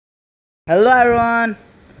Hello everyone,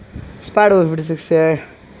 Spider56 here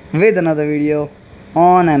with another video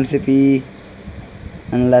on MCP,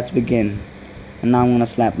 and let's begin. And now I'm gonna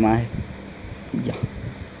slap my yeah.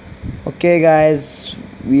 Okay guys,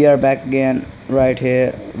 we are back again right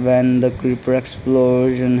here when the creeper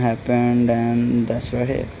explosion happened, and that's right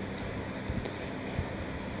here.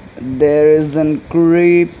 There is a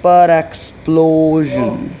creeper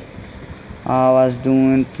explosion. I was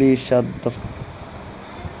doing, please shut the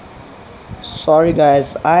Sorry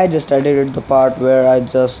guys, I just edited the part where I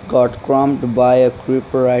just got crumped by a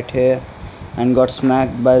creeper right here and got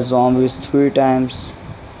smacked by zombies 3 times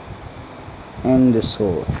in this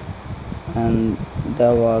hole, and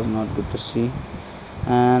that was not good to see.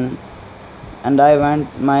 And I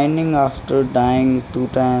went mining after dying 2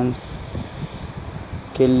 times,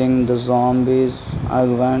 killing the zombies. I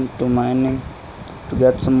went to mining to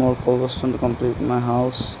get some more cobblestone to complete my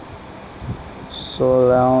house. So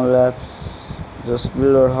now let's just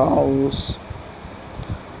build our house,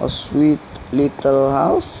 a sweet little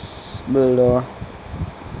house. Build our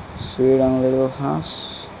sweet and little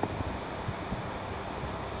house.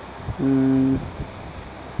 And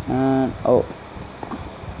oh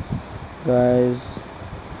guys,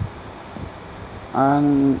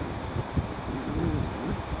 I'm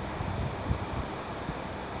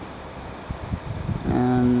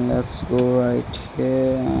and let's go right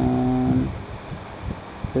here, and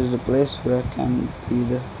here's the place where I can be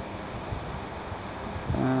the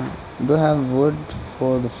do I have wood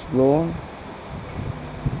for the floor?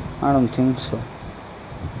 I don't think so.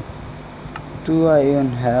 Do I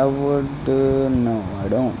even have wood? No, I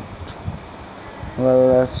don't. Well,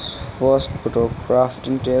 let's first put our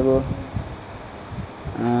crafting table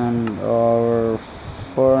and our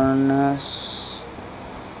furnace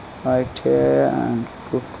right here and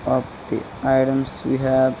cook up the items we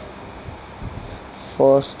have.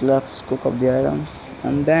 First, let's cook up the items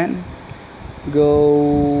and then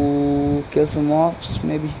go kill some mobs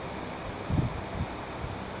maybe.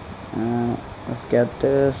 Let's get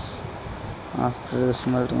this. After the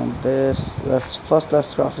smelting of this, let's craft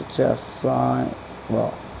a chest.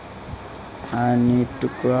 Well, I need to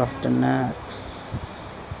craft an axe.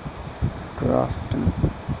 Craft an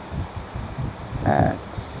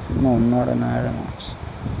axe. No, not an iron axe.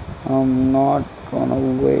 I'm not gonna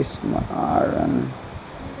waste my iron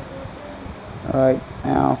right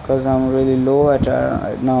now because I'm really low at iron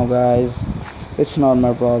right now, guys. It's not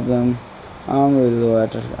my problem. I'm really low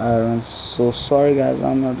at iron, so sorry guys,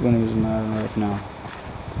 I'm not gonna use my iron right now.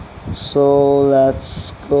 So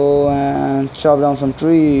let's go and chop down some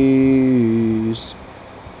trees,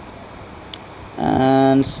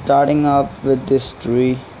 and starting up with this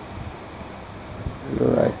tree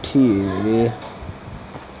right here.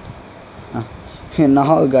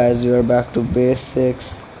 Now guys, we are back to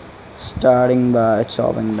basics, starting by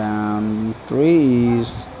chopping down trees.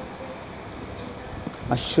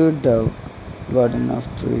 I should have got enough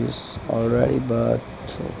trees already, but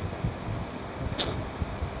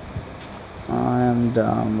I am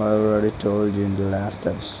dumb. I already told you in the last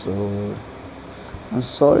episode. I'm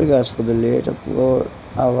sorry guys for the late upload.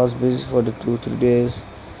 I was busy for the 2-3 days,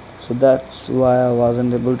 so that's why I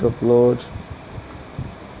wasn't able to upload.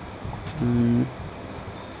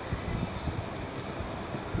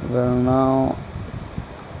 Well, now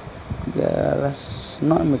yeah, let's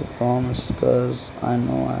not make a promise because I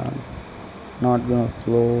know I'm not gonna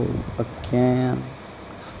upload again,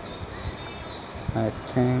 I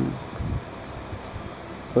think.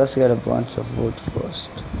 Let's get a bunch of wood first.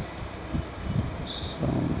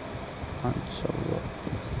 Some bunch of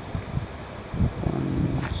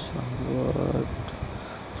wood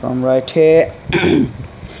from right here.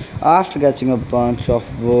 After getting a bunch of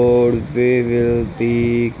wood, we will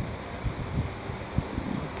be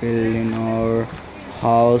building our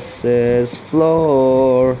house's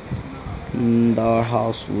floor, and our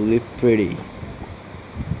house will be pretty.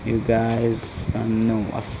 You guys know,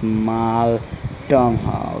 a small dumb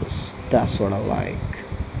house, that's what I like.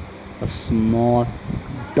 A small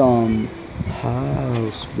dumb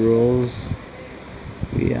house, bros.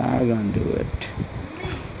 We are gonna do it.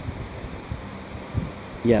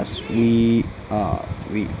 Yes, we are.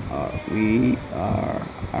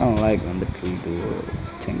 I don't like when the tree do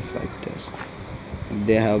things like this. If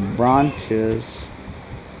they have branches,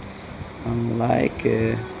 I don't like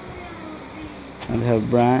it. And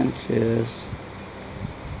have branches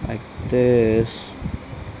like this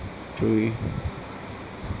tree.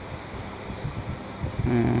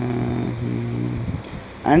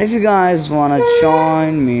 And if you guys wanna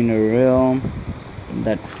join me in a realm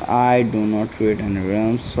that I do not create any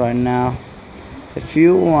realms right now, If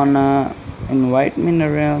you wanna invite me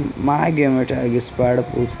in my gamer tag is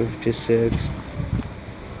Spiderpool56.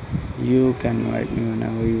 You can invite me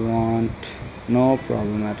whenever you want, no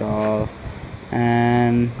problem at all.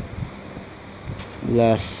 And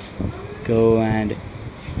let's go and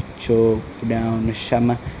chop down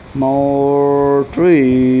some more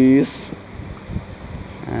trees.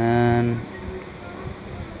 And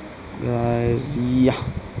guys, yeah,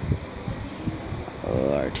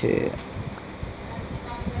 right here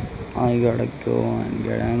I gotta go and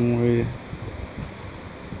get angry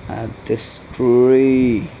at this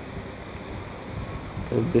tree.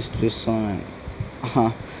 This tree is so annoying.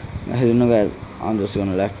 You know guys, I'm just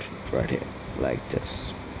gonna left it right here like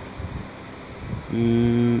this.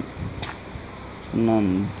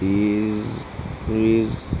 None these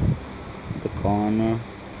trees, the corner,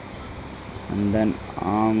 and then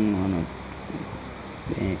I'm gonna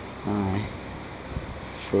make my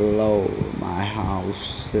floor, my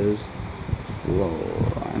house's floor.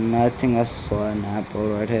 And I think I saw an apple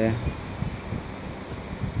right here.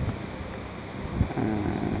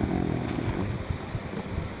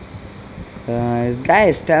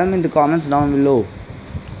 Guys, tell me in the comments down below,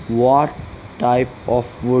 what type of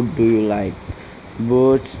wood do you like?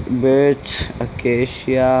 Birch,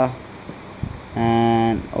 acacia,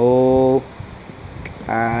 and oak.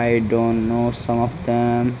 I don't know some of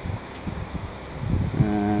them.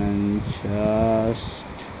 And just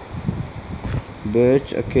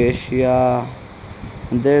birch, acacia.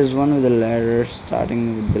 And there's one with a letter,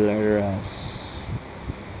 starting with the letter S.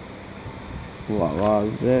 What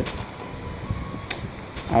was it?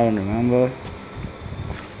 I don't remember.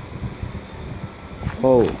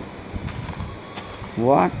 Oh,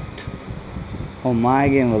 what? Oh, my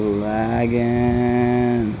game was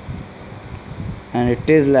lagging, and it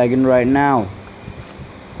is lagging right now.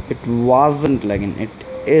 It wasn't lagging, it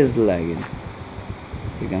is lagging.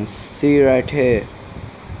 You can see right here.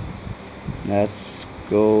 Let's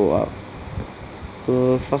go up.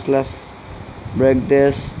 First, let's break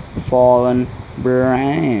this fallen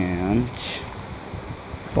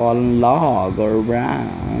log or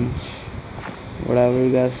branch, whatever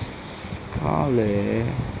you guys call it.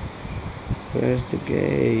 Where's the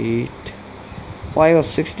gate? Oh, I got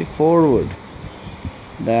 64 wood.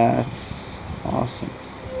 That's awesome.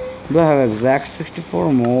 Do I have exact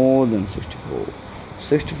 64? More than 64.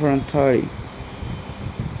 64 and 30.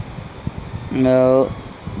 No,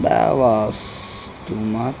 that was too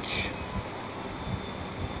much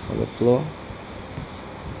for the floor.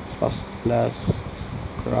 First, let's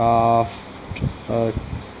craft a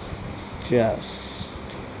chest,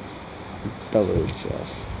 double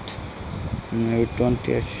chest. Maybe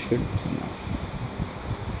 20 should be enough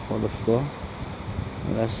for the floor.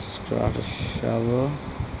 Let's craft a shovel,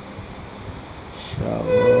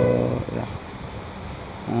 yeah,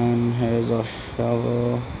 and here's a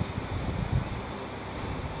shovel.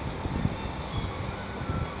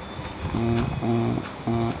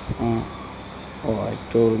 Oh, I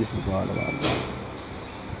totally forgot about that.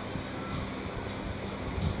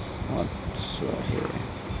 What's right here?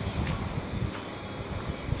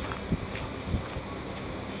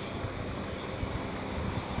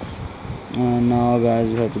 And now guys,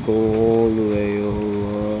 we have to go all the way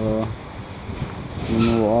over,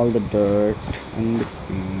 remove all the dirt in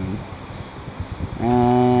between,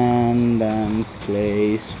 and then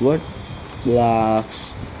place wood blocks.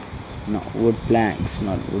 No, wood planks,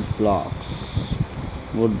 not wood blocks.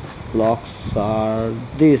 Wood blocks are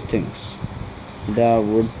these things. They are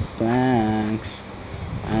wood planks,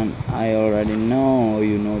 and I already know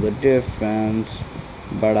you know the difference,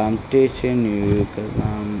 but I'm teaching you because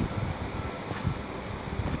I'm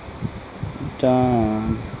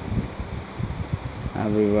done.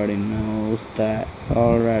 Everybody knows that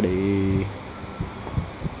already.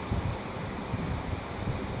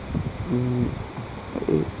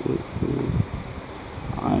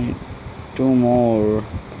 I need 2 more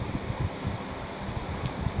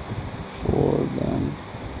for them.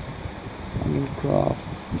 I can craft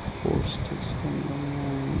 4 sticks from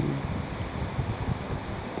them.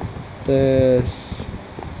 This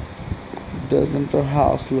doesn't our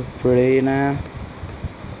house look pretty now?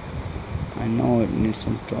 I know it needs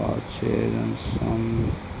some torches and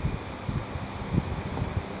some.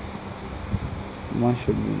 One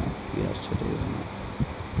should be enough. Yes, it is enough.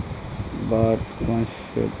 But one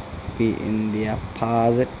should be in the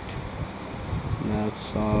opposite.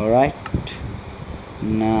 That's alright.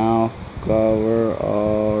 Now cover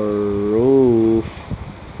our roof.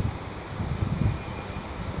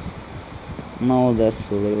 No, that's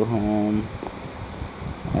a little home.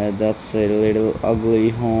 That's a little ugly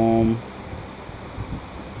home.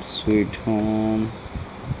 sweet home.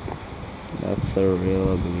 That's a real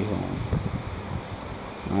ugly home.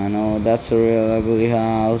 I know that's a real ugly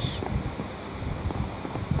house.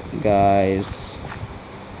 Guys,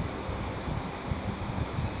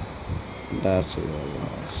 that's a real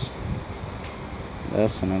house.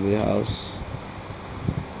 That's an ugly house.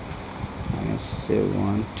 I can say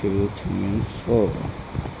 1, 2, 3, and 4.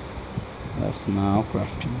 Let's now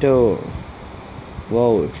craft a door.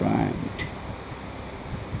 Whoa, it rhymed.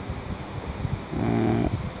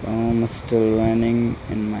 Foam is still running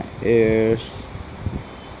in my ears.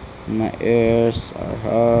 My ears are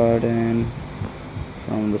hardened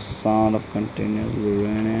from the sound of continuously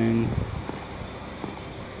raining.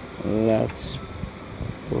 Let's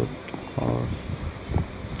put our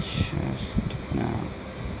chest now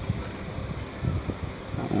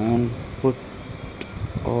and put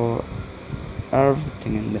our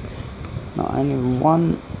everything in there. Now I need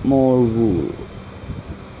one more wool,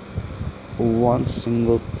 one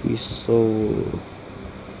single piece of wool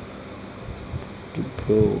to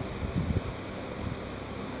go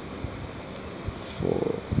for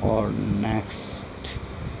our next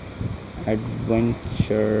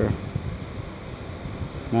adventure.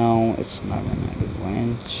 No, it's not an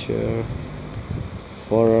adventure.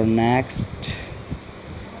 For our next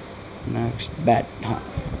bed,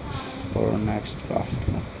 for our next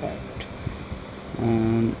crafting of bed.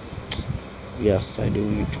 And yes, I do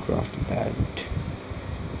need to craft a bed.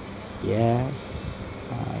 Yes,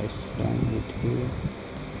 I certainly do.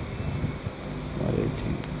 What do you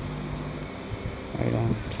think? I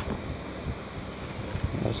don't.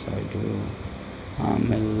 Yes, I do.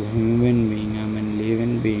 I'm a human being. I'm a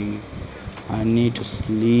living being. I need to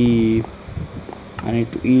sleep. I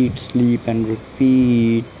need to eat, sleep, and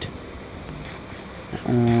repeat.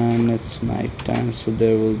 And it's night time, so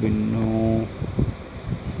there will be no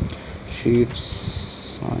sheep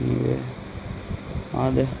anyway.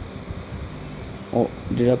 Are there? Oh,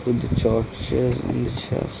 did I put the torches in the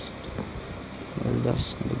chest? Well,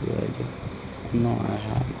 that's not a good idea. No, I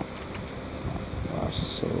haven't.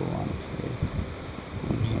 So one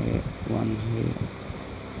here,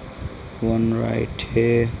 one right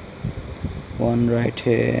here, one right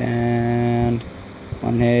here, and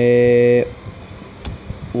one here.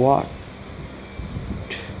 What?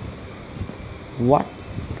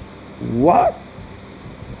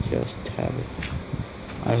 Just have it.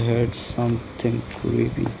 I heard something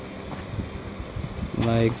creepy,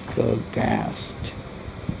 like a ghast.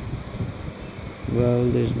 Well,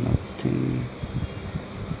 there's nothing.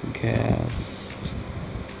 Ghast.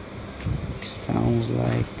 It sounds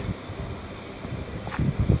like,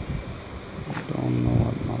 I don't know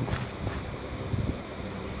what now.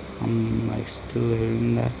 I'm like still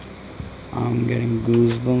hearing that. I'm getting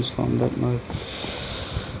goosebumps from that noise.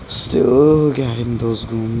 Still getting those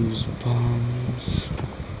goosebumps.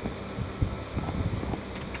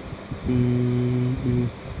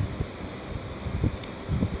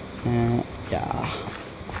 Yeah.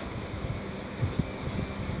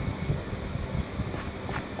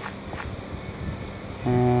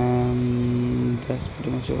 And that's pretty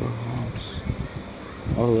much our house.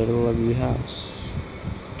 Our little ugly house.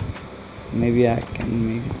 Maybe I can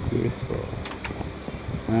make it beautiful.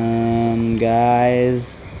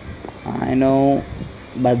 Guys, I know,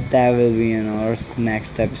 but that will be in our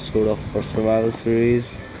next episode of our survival series.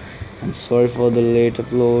 I'm sorry for the late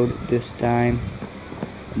upload this time,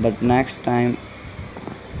 but next time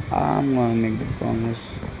I'm gonna make the promise,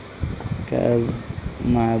 because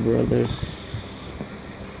my brothers,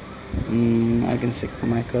 I can say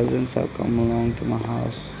my cousins have come along to my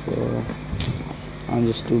house, so I'm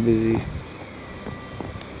just too busy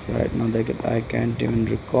right now that I can't even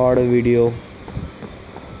record a video.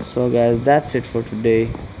 So guys, that's it for today.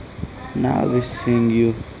 Now I'll be seeing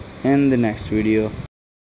you in the next video.